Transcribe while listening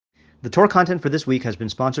The Torah content for this week has been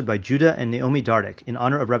sponsored by Judah and Naomi Dardick in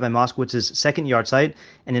honor of Rabbi Moskowitz's second yahrzeit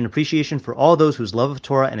and in appreciation for all those whose love of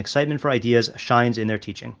Torah and excitement for ideas shines in their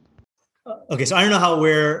teaching. Okay, so I don't know how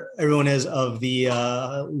aware everyone is of the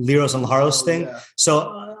Liros and Leharos thing. Yeah.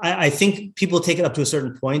 So I think people take it up to a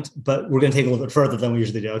certain point, but we're going to take it a little bit further than we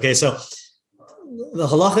usually do. Okay, so the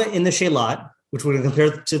halacha in the Shelat, which we're going to compare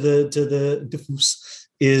to the diffus,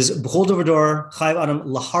 is b'chol dover dor chayv adam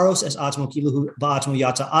laharos es atzmo kiluhu ba'atzmo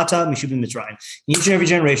yata ata mishubim mitzrayim. In each and every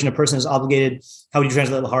generation, a person is obligated. How would you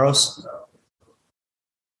translate laharos?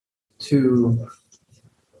 To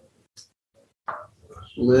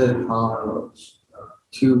live,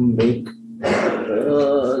 to make. I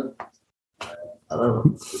don't know.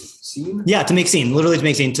 Scene? Yeah, to make scene. Literally to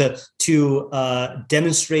make scene. To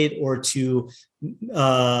demonstrate or to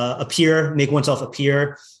appear, make oneself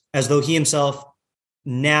appear as though he himself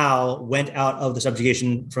now went out of the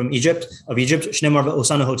subjugation from Egypt. Shneimar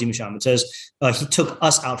v'osanu hoti misham. It says he took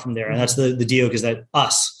us out from there, and that's the diuk is that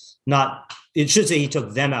us, not. It should say he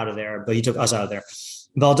took them out of there, but he took us out of there.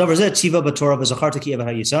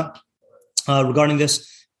 Regarding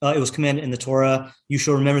this, it was commanded in the Torah, you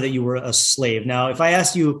shall remember that you were a slave. Now, if I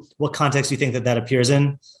asked you what context do you think that appears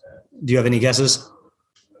in, do you have any guesses?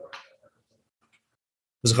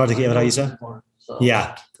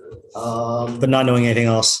 Yeah. But not knowing anything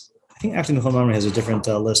else. I think actually Michal Mamre has a different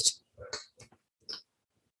list.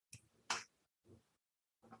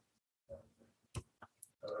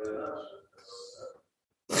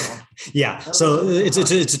 Yeah, so it's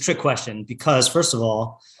a trick question because first of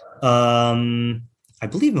all, I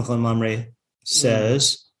believe Michal Mamre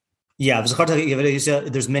says, there's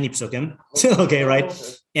many psukim. Okay, right?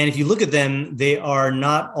 And if you look at them, they are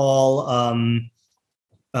not all.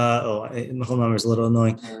 Michal Mamre is a little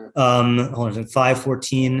annoying. Hold on,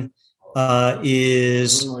 5:14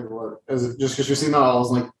 is. Is it just because you're seeing that? I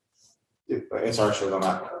was like, it's actually on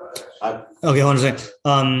that. Okay, hold on a second.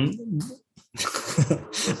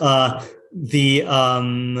 The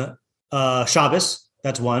Shabbos,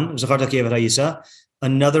 that's one.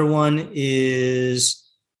 Another one is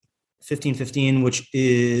 15:15, which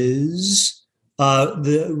is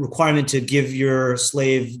the requirement to give your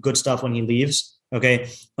slave good stuff when he leaves. Okay.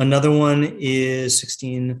 Another one is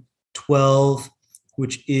 16:12,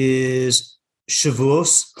 which is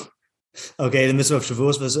Shavuos. Okay, the mitzvah of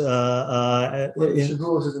Shavuos was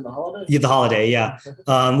Shavuos is in the holiday? Yeah, the holiday, yeah.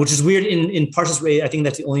 Which is weird in Parshas Re'eh. I think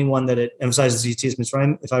that's the only one that it emphasizes Yetzias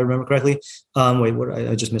Mitzrayim, if I remember correctly.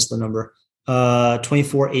 I just missed the number.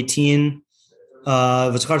 24:18.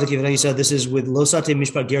 You said this is with Losate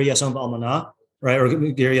Mishpat Ger Yasom Ba'almana, right? Or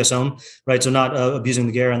Ger Yasom, right? So not abusing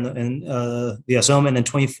the Ger and the Yasom. And then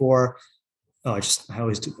 24. I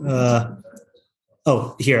always do.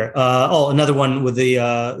 Here. Another one with the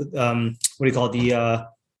what do you call it? The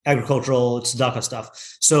agricultural tzedakah stuff.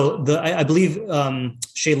 So I believe Yad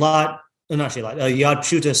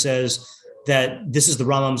Pshuta says that this is the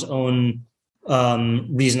Rambam's own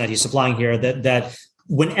reason that he's supplying here. That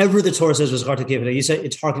whenever the Torah says it's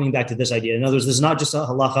harkening back to this idea. In other words, this is not just a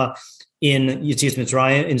halacha in Yetzias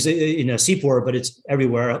Mitzrayim in a Sipur, but it's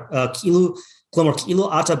everywhere.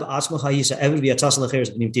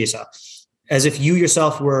 As if you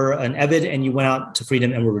yourself were an Eved and you went out to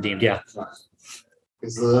freedom and were redeemed. Yeah.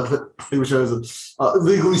 Because the thing which I was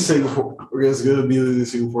legally saying before, we're going to be legally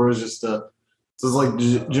saying before is just so it's like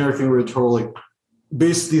generic thing where the Torah like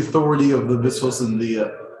based the authority of the mitzvahs and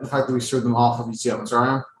the fact that we serve them off of Yetziat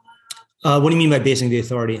Mitzrayim. What do you mean by basing the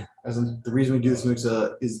authority? As in, the reason we do this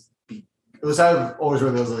mitzvah is I've always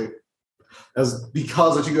read that as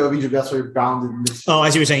because that you go to Egypt, that's why you're bound in mitzvah. Oh, I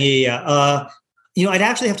see what you're saying. Yeah. I'd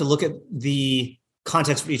actually have to look at the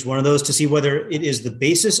context for each one of those to see whether it is the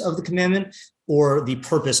basis of the commandment or the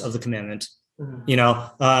purpose of the commandment.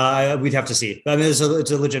 Mm-hmm. We'd have to see. But I mean, it's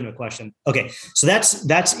a legitimate question. Okay, so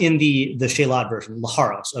that's in the Shelat version,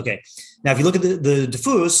 Leharos. Okay, now if you look at the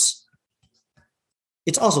diffus,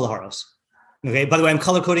 it's also Leharos. Okay, by the way, I'm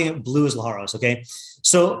color coding it blue as Leharos. Okay,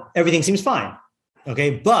 so everything seems fine.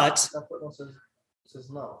 Okay, but that footnote says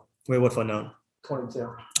no. Wait, what footnote?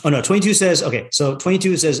 22. Oh no, 22 says okay. So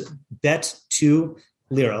 22 says bet 2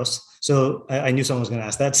 Liros. So I knew someone was going to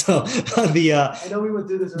ask that. So I know we would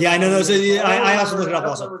do this. Yeah, I know. So I also looked it up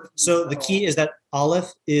also. So the key is that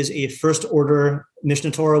Aleph is a first order Mishnah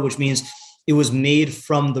Torah, which means it was made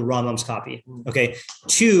from the Rambam's copy. Okay.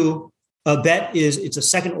 2, bet it's a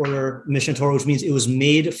second order Mishnah Torah, which means it was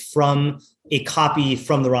made from a copy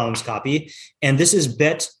from the Rambam's copy. And this is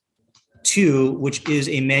bet 2, which is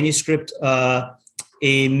a manuscript,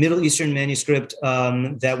 a Middle Eastern manuscript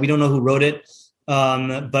that we don't know who wrote it,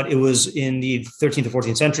 but it was in the 13th or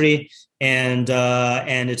 14th century, and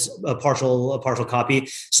it's a partial copy.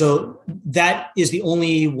 So that is the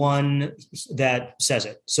only one that says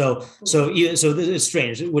it. So it's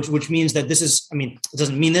strange, which means that this is. I mean, it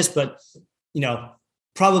doesn't mean this, but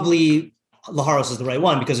probably Leharos is the right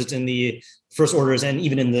one because it's in the first orders and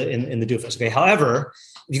even in the Dufus. Okay. However,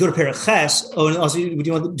 if you go to Perek Ches, and also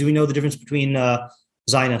do we know the difference between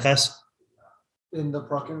Zayin and Ches? In the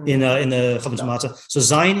Chametz Matzah. So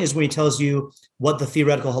Zayin is where he tells you what the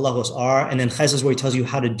theoretical halachos are, and then Ches is where he tells you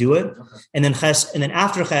how to do it. Okay. And then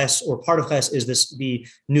after Ches, or part of Ches, is the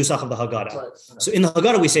nusach of the Haggadah. Right. So in the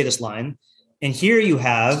Haggadah we say this line, and here you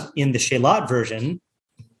have in the Shelat version,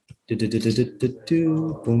 you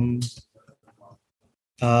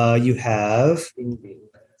have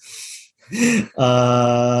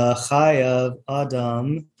Chayav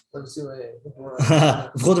Adam. Okay,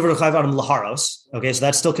 so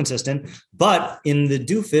that's still consistent. But in the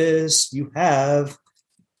Dufus, you have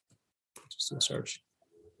just a search.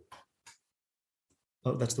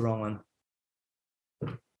 Oh, that's the wrong one.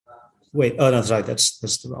 Wait, oh no, sorry, that's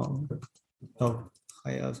the wrong. Oh,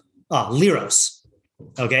 I have Liros.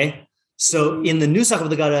 Okay. So in the Nusach of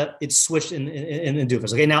the Gada, it's switched in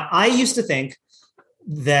Dufus. Okay. Now I used to think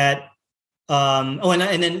that and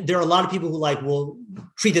then there are a lot of people who will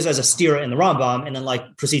treat this as a stira in the Rambam and then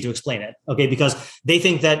proceed to explain it. Okay, because they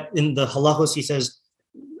think that in the halachos he says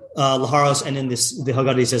Leharos and in the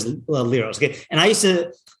Haggadah he says Liros. Okay, and I used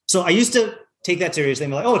to take that seriously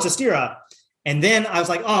and be like, oh, it's a stira, and then I was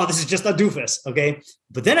like, oh, this is just a doofus. Okay,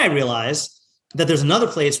 but then I realized that there's another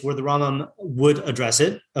place where the Rambam would address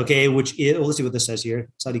it. Okay, which is, let's see what this says here.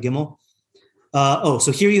 Sadi Gimel.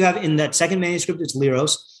 So here you have in that second manuscript it's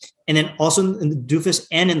Liros. And then also in the Dufus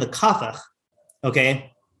and in the Kafach,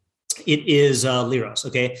 okay, it is Liros,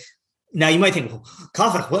 okay? Now you might think, well,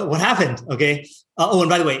 Kafach, what happened, okay? And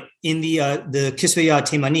by the way, in the Kisveya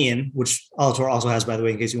Teimanim, which Alator also has, by the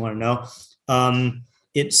way, in case you want to know,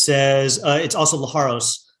 it says it's also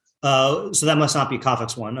Leharos, so that must not be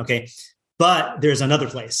Kafach's one, okay? But there's another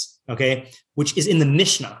place, okay, which is in the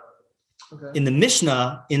Mishnah. Okay. In the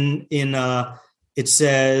Mishnah, it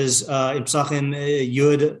says in Psachim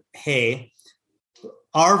Yud Hey,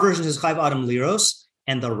 our version says Chayav Adam Liros,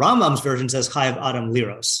 and the Rambam's version says Chayav Adam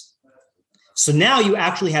Liros. So now you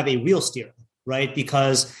actually have a real steer, right?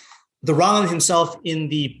 Because the Rambam himself in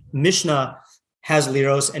the Mishnah has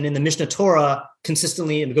Liros, and in the Mishnah Torah,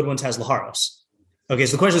 consistently in the good ones has Leharos. Okay,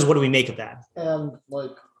 so the question is, what do we make of that? And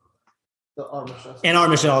our Mishnah. And our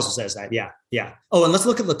Mishnah also says that, yeah. Oh, and let's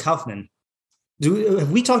look at the Kaufman.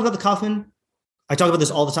 Have we talked about the Kaufman? I talk about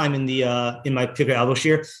this all the time in my Pirkei Avos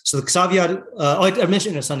shir. So the Ksav Yad, I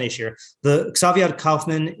mentioned in a Sunday shir, the Ksav Yad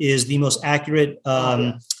Kaufman is the most accurate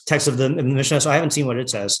text of the Mishnah. So I haven't seen what it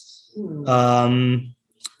says.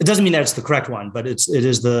 It doesn't mean that it's the correct one, but it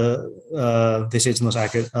is they say it's the most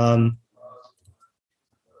accurate.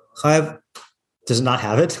 Chayav does not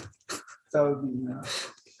have it. That would be.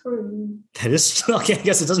 That is okay. I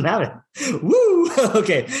guess it doesn't have it. Woo.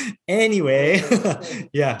 Okay. Anyway,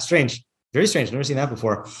 yeah, strange. Very strange. I've never seen that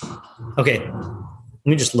before. Okay. Let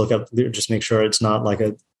me just look up, just make sure it's not like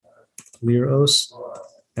a Liros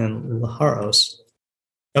and Leharos.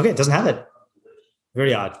 Okay. It doesn't have it.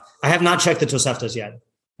 Very odd. I have not checked the Toseftas yet.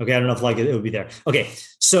 Okay. I don't know if it would be there. Okay.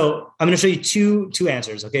 So I'm going to show you two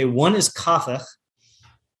answers. Okay. One is Kafach,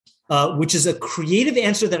 which is a creative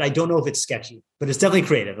answer that I don't know if it's sketchy, but it's definitely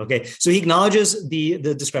creative. Okay. So he acknowledges the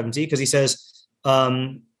discrepancy because he says,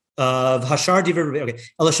 Hashar diver okay.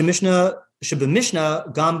 Ela shemishna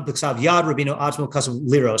shebemishna gam b'ksav yad rabino atzmo kasav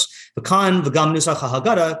Liros v'kan v'gam nusach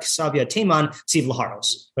haggadah ksav yad teman siv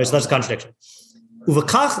Leharos. Right, so that's a contradiction.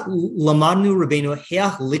 Uvakach lamadnu rabino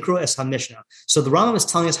heach likro es hamishna. So the Rambam is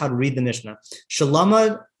telling us how to read the Mishnah.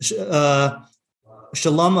 Shalimid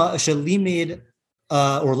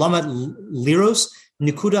or lamad Liros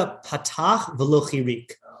nikuda patach v'lo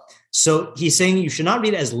chirik. So he's saying you should not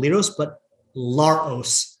read it as Liros but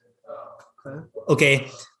Laros. Okay.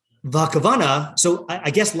 Vakavana. So I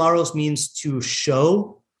guess Laros means to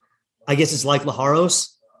show. I guess it's like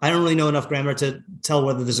Leharos. I don't really know enough grammar to tell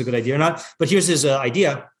whether this is a good idea or not. But here's his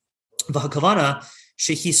idea. Vakavana.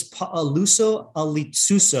 Shehis pa'aluso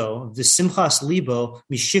alitsuso v'simchas libo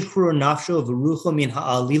mishichru nafsho v'rucho min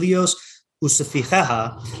ha'alilios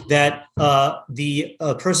usaficheha. That the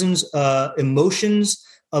person's emotions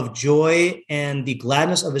of joy and the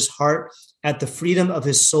gladness of his heart at the freedom of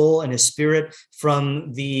his soul and his spirit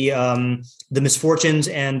from the misfortunes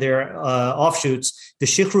and their offshoots, the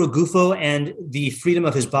shichru gufo and the freedom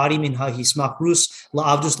of his body, minha hismakrus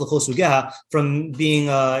la'avdus l'chosugeha, from being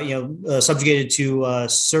subjugated to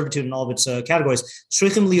servitude in all of its categories.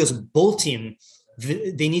 Shrichim lios boltim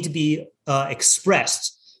they need to be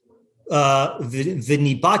expressed,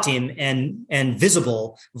 v'nibatim and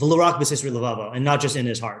visible, v'lorak b'sisri levavo, and not just in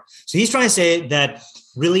his heart. So he's trying to say that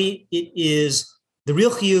really it is the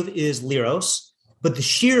real chiyuv is liros, but the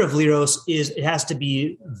sheer of liros is it has to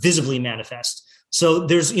be visibly manifest. So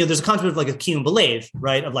there's a concept of like a kiyum belev,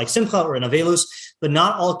 right, of like simcha or an avelus, but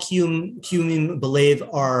not all kiyumim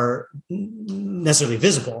belev are necessarily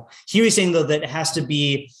visible. Here he's saying though that it has to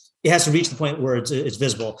reach the point where it's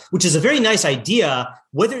visible, which is a very nice idea.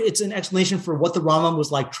 Whether it's an explanation for what the Rambam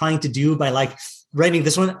was like trying to do by like writing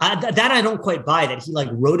this one, that I don't quite buy, that he like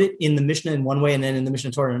wrote it in the Mishnah in one way and then in the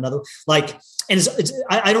Mishnah Torah in another. Like, and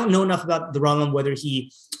I don't know enough about the Rambam whether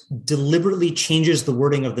he deliberately changes the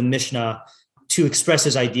wording of the Mishnah to express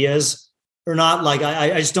his ideas or not. Like,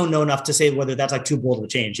 I just don't know enough to say whether that's like too bold of a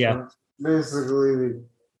change. Yeah. Basically,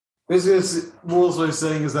 what we're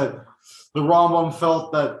saying is that the Rambam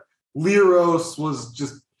felt that Liros was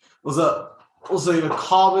a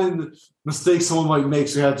common mistake someone might make,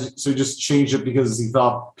 so he just changed it because he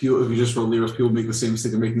thought if you just wrote Liros, people make the same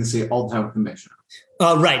mistake of making the same all the time with the Mishnah.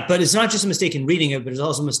 Right, but it's not just a mistake in reading it, but it's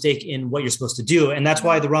also a mistake in what you're supposed to do, and that's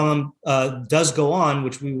why the Rambam does go on,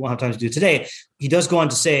 which we won't have time to do today. He does go on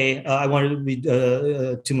to say, I wanted to read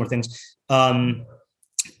two more things.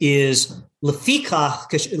 Is lefikach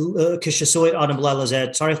kishasoit adam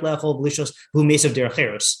b'lalazet tzarich le'achol b'lishos hu mesav derech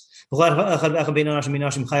Leharos.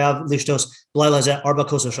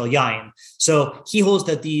 So he holds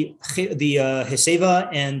that the heseva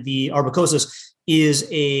and the arbakosos is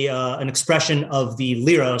an expression of the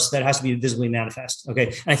liros that has to be visibly manifest. Okay,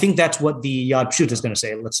 and I think that's what the Yad Pshuta is going to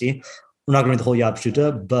say. Let's see. We're not going to read the whole Yad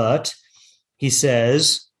Pshuta, but he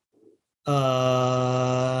says,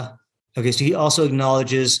 okay, so he also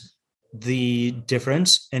acknowledges the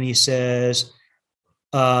difference, and he says,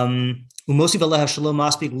 the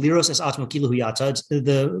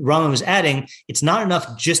Rambam is adding, it's not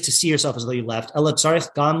enough just to see yourself as though you left. You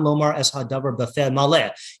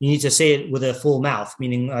need to say it with a full mouth,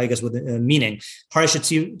 meaning, I guess, with a meaning.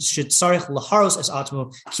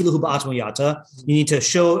 You need to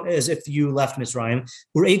show as if you left Mitzrayim.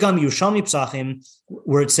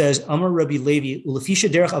 Where it says, Amar Rabbi Levi,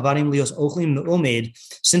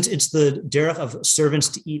 since it's the derech of servants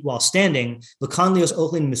to eat while standing, Lakan lios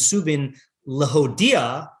ochlin mesubin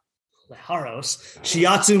lahodia, Leharos,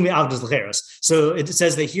 shiatsu me'avdas Leharos. So it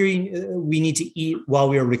says that here we need to eat while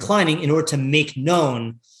we are reclining in order to make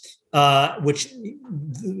known, which the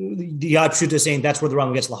Yad Pshuta is saying that's where the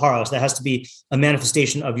Rambam gets Leharos. That has to be a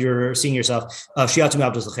manifestation of your seeing yourself. Shiatsu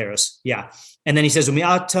me'avdas Leharos. Yeah. And then he says,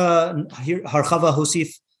 Umiata harchava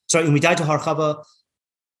hosif, sorry, umidata harchava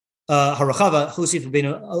harachava hosif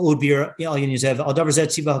b'beinu odbir al yinizev al davar zet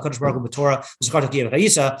tziva hakadosh baruch hu b'torah v'zkarta k'yev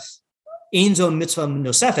chayisa ein zo mitzvah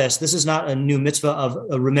nosefes. This is not a new mitzvah of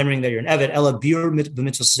remembering that you're an eved. Ela bir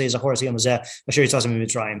b'mitzvah say zachor asiyam hazeh asher yitzasem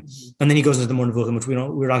mitzrayim. And then he goes into the more nevuchim, which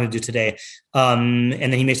we're not going to do today. And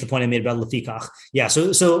then he makes the point I made about lefikach. Yeah.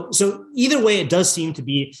 So either way, it does seem to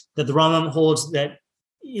be that the Rambam holds that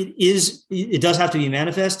it does have to be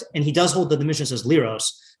manifest, and he does hold that the Mishnah says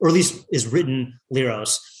liros, or at least is written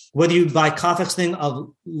liros. Whether you buy Kafek's thing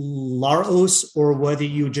of laros, or whether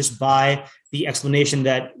you just buy the explanation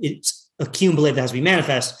that it's a kiyum belief that has to be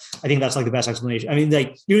manifest, I think that's like the best explanation. I mean,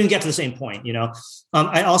 like, you're going to get to the same point, you know.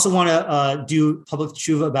 I also want to do public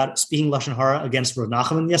tshuva about speaking lashon hara against Rav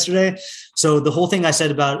Nachman yesterday. So the whole thing I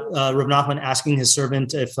said about Rav Nachman asking his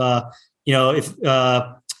servant if Rav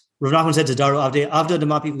Nachman said to Daru Avda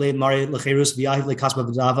Damapi Le Mare Lecherus Viahiv Le Kasba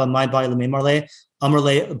V'Dava My Bai Le Memarle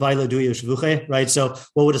Amrle Bai Le Dui Ushvuche. Right. So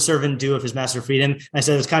what would a servant do if his master freed him? And I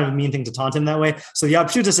said it's kind of a mean thing to taunt him that way. So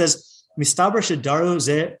Yad Pshuta says Mistaber Shadaru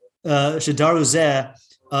Ze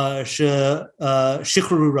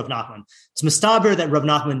Shichru Rav Nachman. It's Mistaber that Rav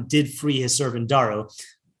Nachman did free his servant Daru.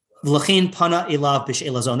 V'lachein pana elav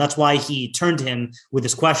b'she'elazon. That's why he turned to him with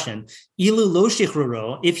this question. Ilu lo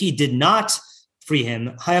shichruro. If he did not free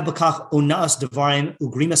him, then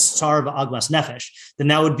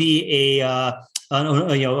that would be a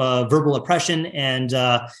verbal oppression and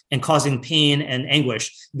causing pain and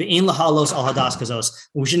anguish. We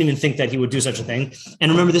shouldn't even think that he would do such a thing.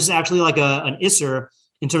 And remember, this is actually like an isser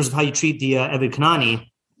in terms of how you treat the Eved Kanani,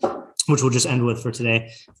 which we'll just end with for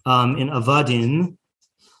today. In Avadim,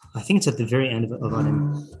 I think it's at the very end of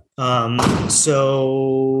Avadim.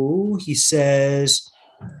 So he says,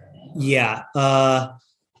 yeah.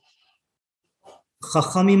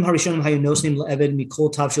 Chachamim harishonim hayu nosnim le'eved mikol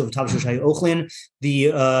tavshil v'tavshil shayu ochlin.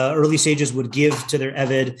 The early sages would give to their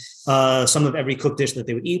eved some of every cooked dish that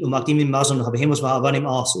they would eat. Umakdimim mazon habehemos v'havanim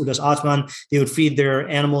al su'udas atman. They would feed their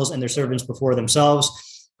animals and their servants before themselves.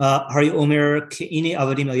 Like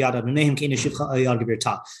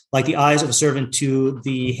the eyes of a servant to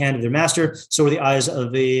the hand of their master, so are the eyes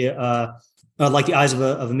of like the eyes of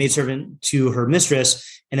a maidservant to her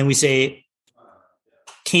mistress. And then we say,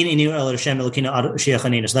 so that's another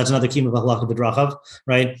kima of halakha b'drachav,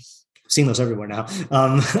 right? Seeing those everywhere now.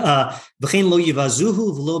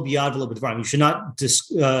 You should not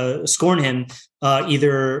scorn him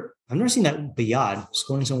either. I've never seen that biyad,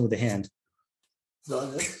 scorning someone with the hand.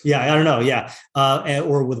 Yeah, I don't know. Yeah,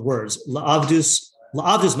 or with words. La'avdus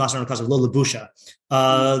masar because of lo lebusha.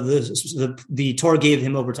 The Torah gave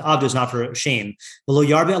him over to Abdus not for shame. Below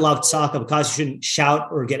yarbe alav tzaka because you shouldn't shout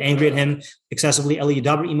or get angry at him excessively. Eli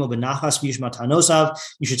yadaber imo benachas v'yishma tanosav.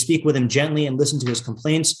 You should speak with him gently and listen to his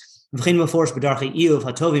complaints. This is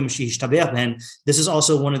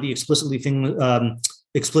also one of the explicit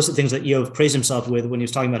things that Eov praised himself with when he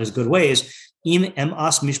was talking about his good ways. Im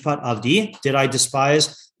emas mishpat avdi, did I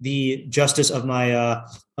despise the justice of my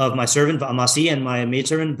servant Va'amasi and my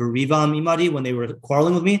maidservant Berivam imadi when they were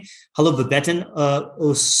quarreling with me? Hello bebetin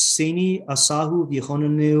oseni asahu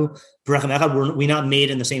v'yechonanu b'rechem echad. Were we not made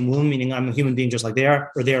in the same womb? Meaning I'm a human being just like they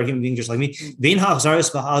are, or they are a human being just like me. Vein ha'achzaris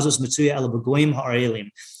v'ha'azus mitzuya el b'goyim ha'arelim.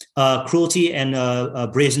 Cruelty and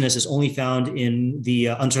brazenness is only found in the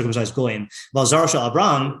uncircumcised goyim. Valzar shel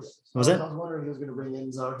Abraham. What was it? I was wondering who was going to bring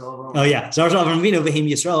in Zar Shal Avraham. Oh yeah, Zar Shal Avraham Avinu v'hem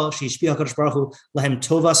Yisrael she'ishpia HaKadosh Baruch Hu lahem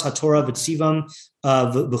tovas haTorah v'tzivam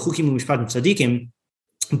v'chukim u'mishpatim tzadikim.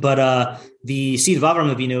 But the seed of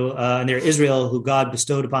Avraham Avinu and their Israel, who God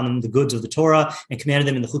bestowed upon them the goods of the Torah and commanded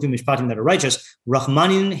them in the chukim mishpatim that are righteous.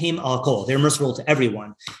 Rachmanin heim al kol. They're merciful to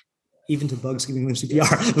everyone. Even to bugs giving them CPR.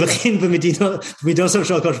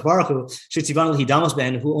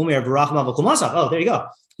 Oh, there you go.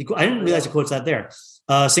 I didn't realize he quotes that there.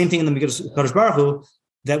 Same thing in the Kadosh Baruch Hu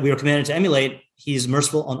that we are commanded to emulate. He's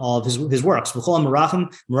merciful on all of his works. We read that in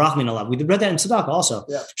Tzedakah also.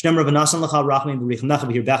 Yeah.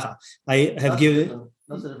 I have given.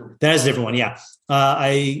 That is a different one. Yeah.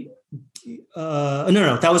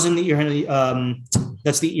 No, that was in the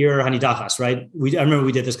that's the Ir Hanidachas, right? I remember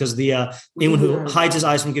we did this because anyone who hides his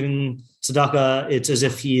eyes from giving tzedakah, it's as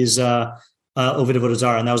if he's over devoted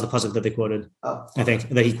zara, and that was the pasuk that they quoted. Oh, okay. I think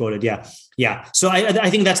that he quoted. Yeah. So I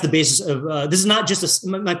think that's the basis of this. Is not just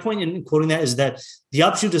my point in quoting that is that the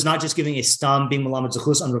upshoot is not just giving a stam being malamed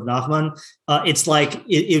zechus on Rav Nachman. It's like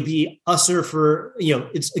it'd be usher for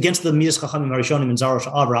it's against the midas chachamim harishonim and zara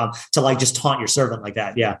shel Avraham to like just taunt your servant like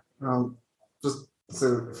that. Yeah. Just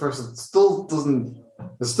so first, it still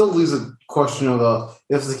leaves a question of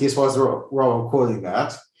if it's the case, why is the Rambam quoting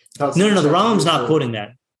that? No, the Rambam's not quoting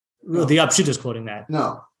that. No. The Upshut is quoting that.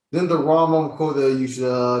 No. Then the Rambam quote that you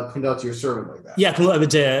should point out to your servant like that.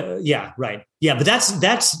 Yeah, yeah, right. Yeah, but that's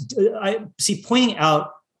I see. Pointing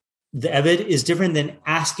out the Eved is different than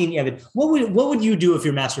asking the Eved, what would you do if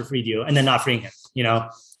your master freed you and then not freeing him?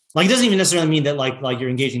 Like it doesn't even necessarily mean that like you're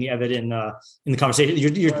engaging the Eved in the conversation.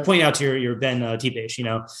 You're right. Pointing out to your Ben Tipesh,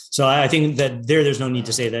 So I think that there's no need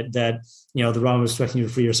to say that the Rambam was expecting you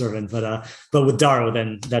to free your servant, but with Daro,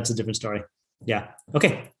 then that's a different story. Yeah.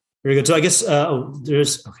 Okay. Very good. So I guess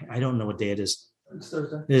there's okay. I don't know what day it is. It's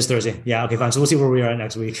Thursday. It is Thursday. Yeah. Okay. Fine. So we'll see where we are at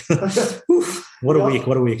next week. What a week.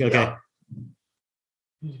 What a week. Okay.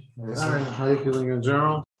 Yeah. How are you feeling in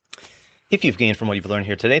general? If you've gained from what you've learned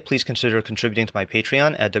here today, please consider contributing to my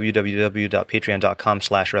Patreon at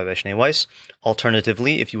www.patreon.com/Rabbi Shnei Weiss.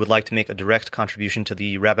 Alternatively, if you would like to make a direct contribution to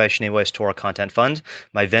the Rabbi Shnei Weiss Torah Content Fund,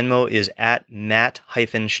 my Venmo is at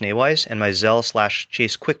Matt-Shnei Weiss, and my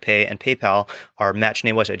Zelle/Chase QuickPay and PayPal are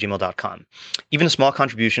mattschneiweiss@gmail.com. Even a small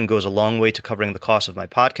contribution goes a long way to covering the cost of my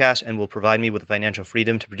podcast and will provide me with the financial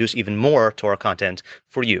freedom to produce even more Torah content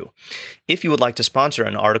for you. If you would like to sponsor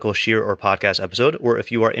an article, shir, or podcast episode, or if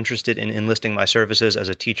you are interested in enlisting my services as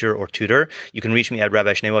a teacher or tutor, you can reach me at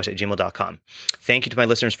rabbischneiweiss@gmail.com. Thank you to my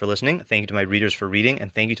listeners for listening. Thank you to my readers for reading.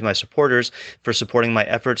 And thank you to my supporters for supporting my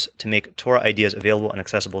efforts to make Torah ideas available and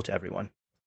accessible to everyone.